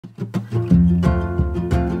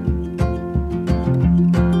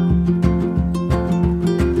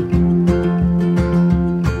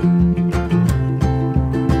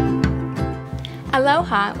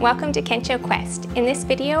welcome to Kensho Quest. In this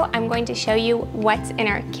video, I'm going to show you what's in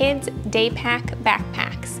our kids' Daypack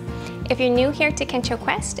backpacks. If you're new here to Kensho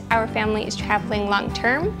Quest, our family is traveling long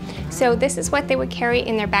term, so this is what they would carry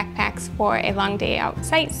in their backpacks for a long day out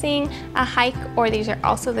sightseeing, a hike, or these are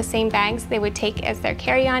also the same bags they would take as their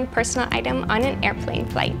carry-on personal item on an airplane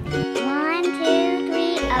flight. 1, 2,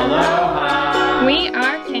 3, Aloha! We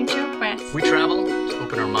are Kensho Quest. We travel to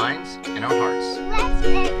open our minds and our hearts. Let's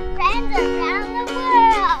make friends around the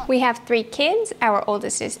world! We have 3 kids. Our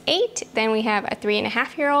oldest is 8, then we have a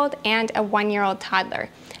 3.5-year-old and a 1-year-old toddler.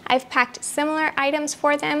 I've packed similar items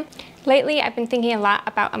for them. Lately, I've been thinking a lot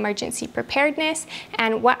about emergency preparedness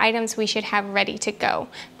and what items we should have ready to go.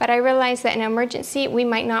 But I realized that in an emergency, we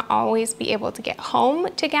might not always be able to get home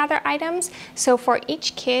to gather items. So for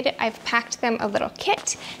each kid, I've packed them a little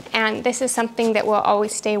kit, and this is something that will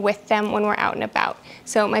always stay with them when we're out and about.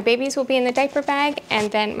 So my babies will be in the diaper bag,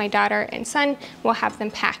 and then my daughter and son will have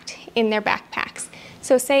them packed in their backpacks.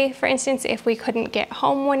 So say, for instance, if we couldn't get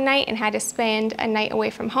home one night and had to spend a night away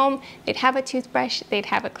from home, they'd have a toothbrush, they'd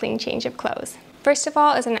have a clean change of clothes. First of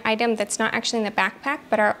all is an item that's not actually in the backpack,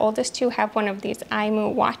 but our oldest 2 have one of these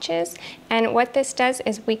iMu watches. And what this does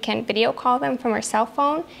is we can video call them from our cell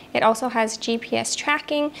phone. It also has GPS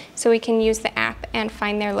tracking, so we can use the app and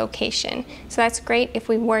find their location. So that's great if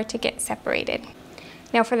we were to get separated.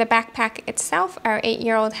 Now for the backpack itself, our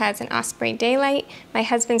 8-year-old has an Osprey Daylight. My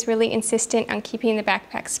husband's really insistent on keeping the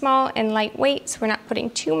backpack small and lightweight, so we're not putting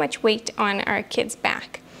too much weight on our kid's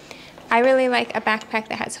back. I really like a backpack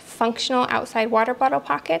that has functional outside water bottle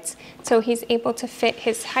pockets, so he's able to fit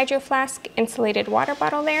his Hydro Flask insulated water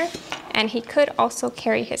bottle there, and he could also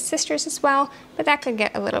carry his sister's as well, but that could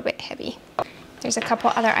get a little bit heavy. There's a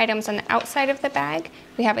couple other items on the outside of the bag.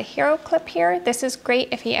 We have a hero clip here. This is great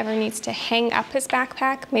if he ever needs to hang up his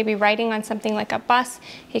backpack, maybe riding on something like a bus.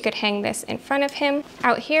 He could hang this in front of him.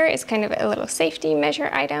 Out here is kind of a little safety measure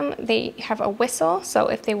item. They have a whistle, so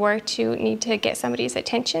if they were to need to get somebody's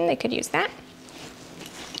attention, they could use that.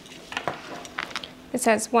 This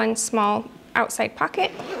has one small outside pocket.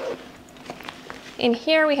 In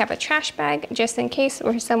here we have a trash bag just in case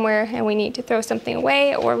we're somewhere and we need to throw something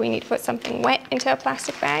away or we need to put something wet into a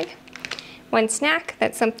plastic bag. One snack,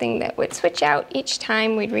 that's something that would switch out each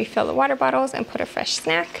time we'd refill the water bottles and put a fresh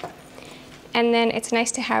snack. And then it's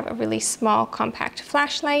nice to have a really small compact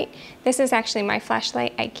flashlight. This is actually my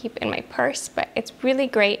flashlight I keep in my purse, but it's really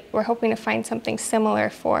great. We're hoping to find something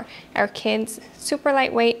similar for our kids. Super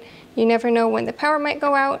lightweight. You never know when the power might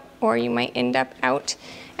go out or you might end up out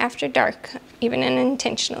after dark, even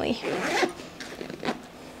unintentionally.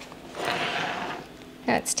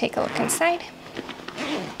 Now let's take a look inside.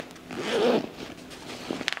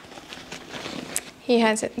 He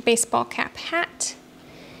has a baseball cap hat.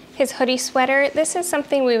 His hoodie sweater, this is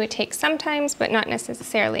something we would take sometimes, but not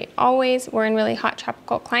necessarily always. We're in really hot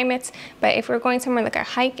tropical climates, but if we're going somewhere like a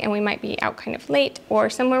hike and we might be out kind of late or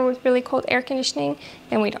somewhere with really cold air conditioning,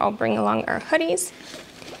 then we'd all bring along our hoodies.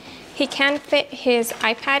 He can fit his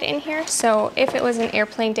iPad in here, so if it was an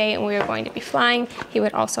airplane day and we were going to be flying, he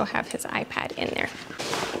would also have his iPad in there.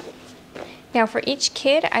 Now for each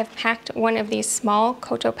kid, I've packed one of these small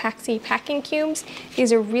Cotopaxi packing cubes.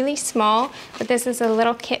 These are really small, but this is a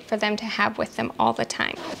little kit for them to have with them all the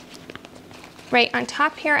time. Right on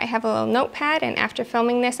top here, I have a little notepad, and after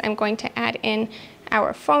filming this, I'm going to add in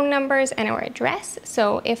our phone numbers and our address,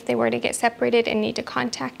 so if they were to get separated and need to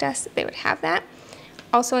contact us, they would have that.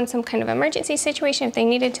 Also in some kind of emergency situation, if they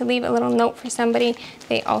needed to leave a little note for somebody,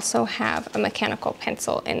 they also have a mechanical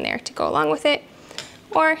pencil in there to go along with it.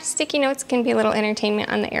 Or sticky notes can be a little entertainment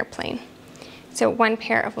on the airplane. So one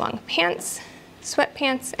pair of long pants,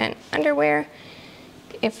 sweatpants, and underwear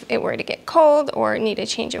if it were to get cold or need a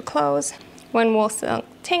change of clothes. One wool silk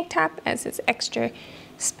tank top as its extra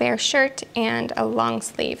spare shirt, and a long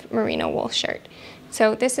sleeve merino wool shirt.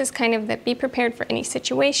 So this is kind of the be prepared for any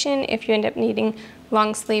situation. If you end up needing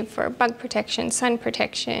long sleeve for bug protection, sun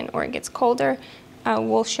protection, or it gets colder, a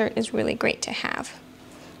wool shirt is really great to have.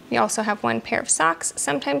 We also have one pair of socks.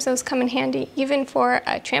 Sometimes those come in handy even for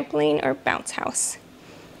a trampoline or bounce house.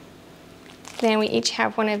 Then we each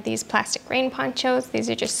have one of these plastic rain ponchos. These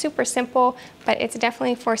are just super simple, but it's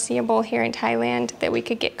definitely foreseeable here in Thailand that we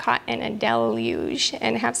could get caught in a deluge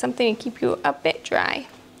and have something to keep you a bit dry.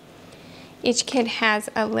 Each kid has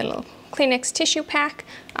a little Kleenex tissue pack.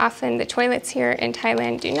 Often the toilets here in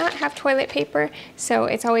Thailand do not have toilet paper, so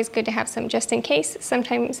it's always good to have some just in case.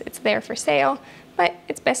 Sometimes it's there for sale, but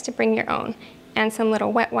it's best to bring your own. And some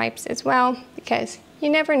little wet wipes as well, because you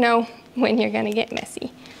never know when you're gonna get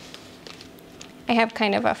messy. I have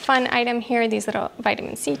kind of a fun item here, these little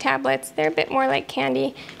vitamin C tablets. They're a bit more like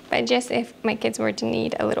candy, but just if my kids were to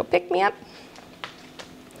need a little pick-me-up.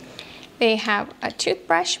 They have a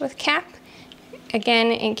toothbrush with cap,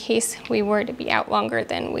 again, in case we were to be out longer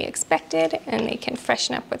than we expected, and they can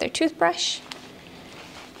freshen up with their toothbrush.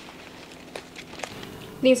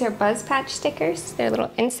 These are Buzz Patch stickers. They're a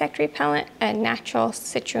little insect repellent, a natural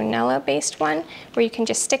citronella-based one, where you can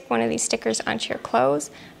just stick one of these stickers onto your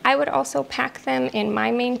clothes. I would also pack them in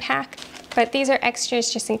my main pack, but these are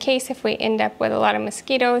extras just in case if we end up with a lot of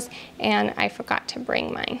mosquitoes and I forgot to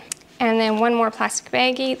bring mine. And then one more plastic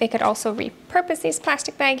baggie. They could also repurpose these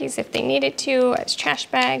plastic baggies if they needed to as trash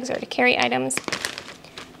bags or to carry items.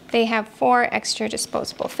 They have 4 extra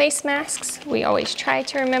disposable face masks. We always try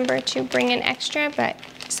to remember to bring an extra, but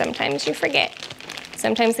sometimes you forget.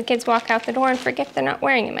 Sometimes the kids walk out the door and forget they're not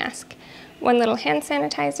wearing a mask. 1 little hand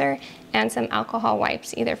sanitizer and some alcohol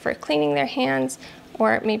wipes, either for cleaning their hands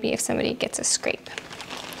or maybe if somebody gets a scrape.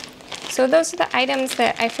 So those are the items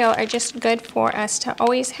that I feel are just good for us to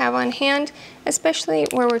always have on hand, especially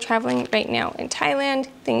where we're traveling right now in Thailand.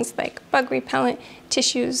 Things like bug repellent,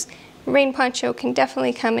 tissues, rain poncho can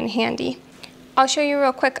definitely come in handy. I'll show you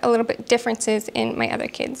real quick a little bit differences in my other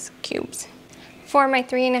kids' cubes. For my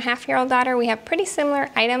 3.5-year-old daughter, we have pretty similar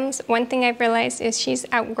items. One thing I've realized is she's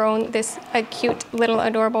outgrown this cute little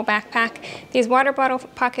adorable backpack. These water bottle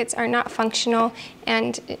pockets are not functional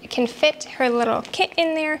and can fit her little kit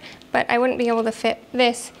in there, but I wouldn't be able to fit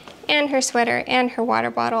this and her sweater and her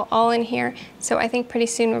water bottle all in here. So I think pretty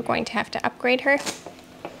soon we're going to have to upgrade her.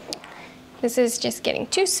 This is just getting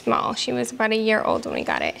too small. She was about a year old when we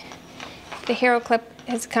got it. The hero clip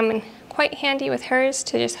has come in quite handy with hers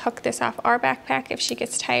to just hook this off our backpack if she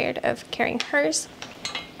gets tired of carrying hers.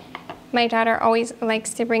 My daughter always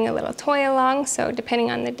likes to bring a little toy along, so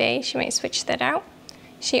depending on the day, she might switch that out.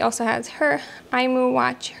 She also has her IMU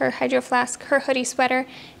watch, her hydro flask, her hoodie sweater,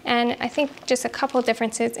 and I think just a couple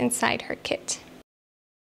differences inside her kit.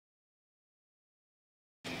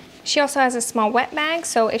 She also has a small wet bag,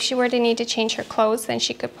 so if she were to need to change her clothes, then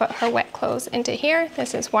she could put her wet clothes into here.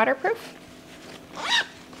 This is waterproof.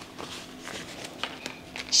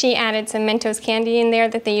 She added some Mentos candy in there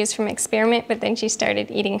that they used from experiment, but then she started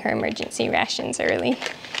eating her emergency rations early.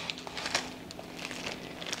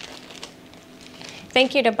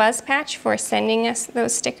 Thank you to Buzz Patch for sending us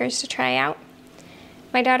those stickers to try out.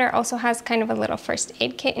 My daughter also has kind of a little first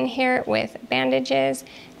aid kit in here with bandages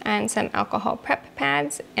and some alcohol prep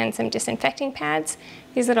pads and some disinfecting pads.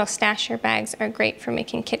 These little stasher bags are great for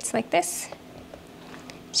making kits like this.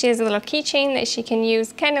 She has a little keychain that she can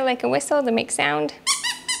use kind of like a whistle to make sound.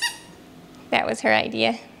 That was her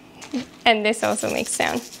idea. And this also makes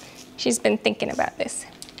sound. She's been thinking about this.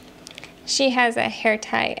 She has a hair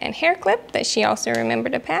tie and hair clip that she also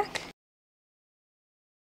remembered to pack.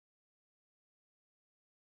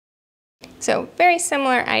 So very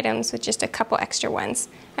similar items with just a couple extra ones.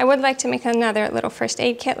 I would like to make another little first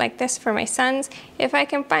aid kit like this for my sons if I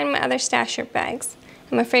can find my other stasher bags.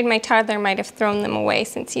 I'm afraid my toddler might have thrown them away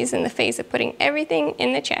since he's in the phase of putting everything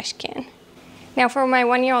in the trash can. Now for my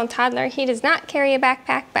 1-year-old toddler, he does not carry a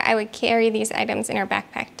backpack, but I would carry these items in our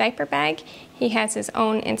backpack diaper bag. He has his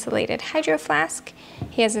own insulated hydro flask.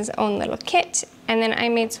 He has his own little kit. And then I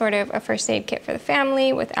made sort of a first aid kit for the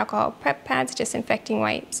family with alcohol prep pads, disinfecting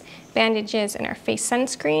wipes, bandages, and our face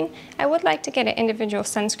sunscreen. I would like to get an individual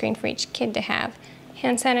sunscreen for each kid to have.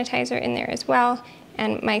 Hand sanitizer in there as well,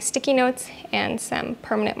 and my sticky notes and some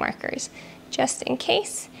permanent markers, just in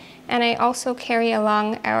case. And I also carry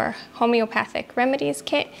along our homeopathic remedies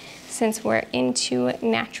kit since we're into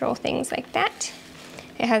natural things like that.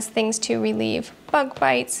 It has things to relieve bug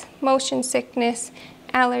bites, motion sickness,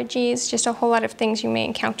 allergies, just a whole lot of things you may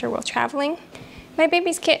encounter while traveling. My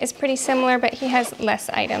baby's kit is pretty similar, but he has less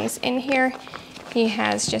items in here. He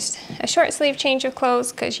has just a short sleeve change of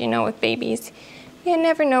clothes because you know with babies, you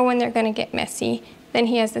never know when they're gonna get messy. Then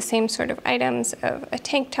he has the same sort of items of a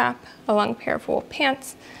tank top, a long pair of wool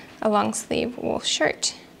pants, a long sleeve wool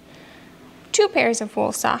shirt, 2 pairs of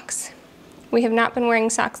wool socks. We have not been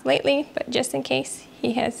wearing socks lately, but just in case,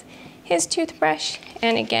 he has his toothbrush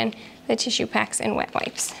and again, the tissue packs and wet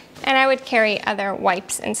wipes. And I would carry other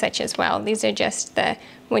wipes and such as well. These are just the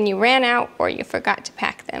when you ran out or you forgot to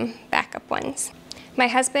pack them, backup ones. My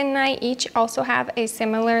husband and I each also have a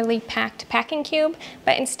similarly packed packing cube,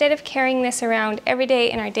 but instead of carrying this around every day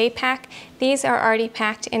in our day pack, these are already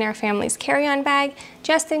packed in our family's carry-on bag,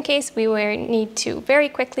 just in case we need to very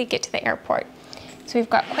quickly get to the airport. So we've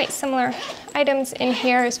got quite similar items in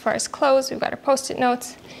here as far as clothes. We've got our Post-it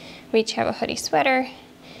notes. We each have a hoodie sweater.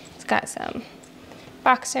 It's got some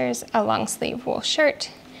boxers, a long sleeve wool shirt,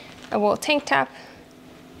 a wool tank top,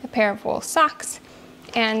 a pair of wool socks,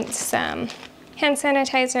 and some hand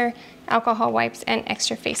sanitizer, alcohol wipes, and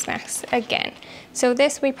extra face masks again. So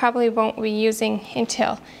this we probably won't be using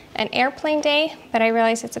until an airplane day, but I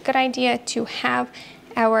realize it's a good idea to have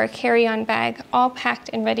our carry-on bag all packed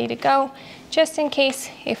and ready to go, just in case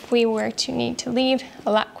if we were to need to leave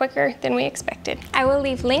a lot quicker than we expected. I will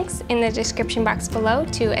leave links in the description box below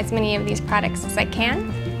to as many of these products as I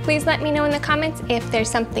can. Please let me know in the comments if there's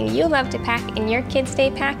something you love to pack in your kids'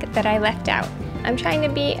 day pack that I left out. I'm trying to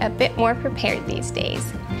be a bit more prepared these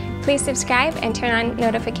days. Please subscribe and turn on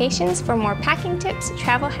notifications for more packing tips,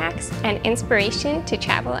 travel hacks, and inspiration to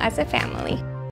travel as a family.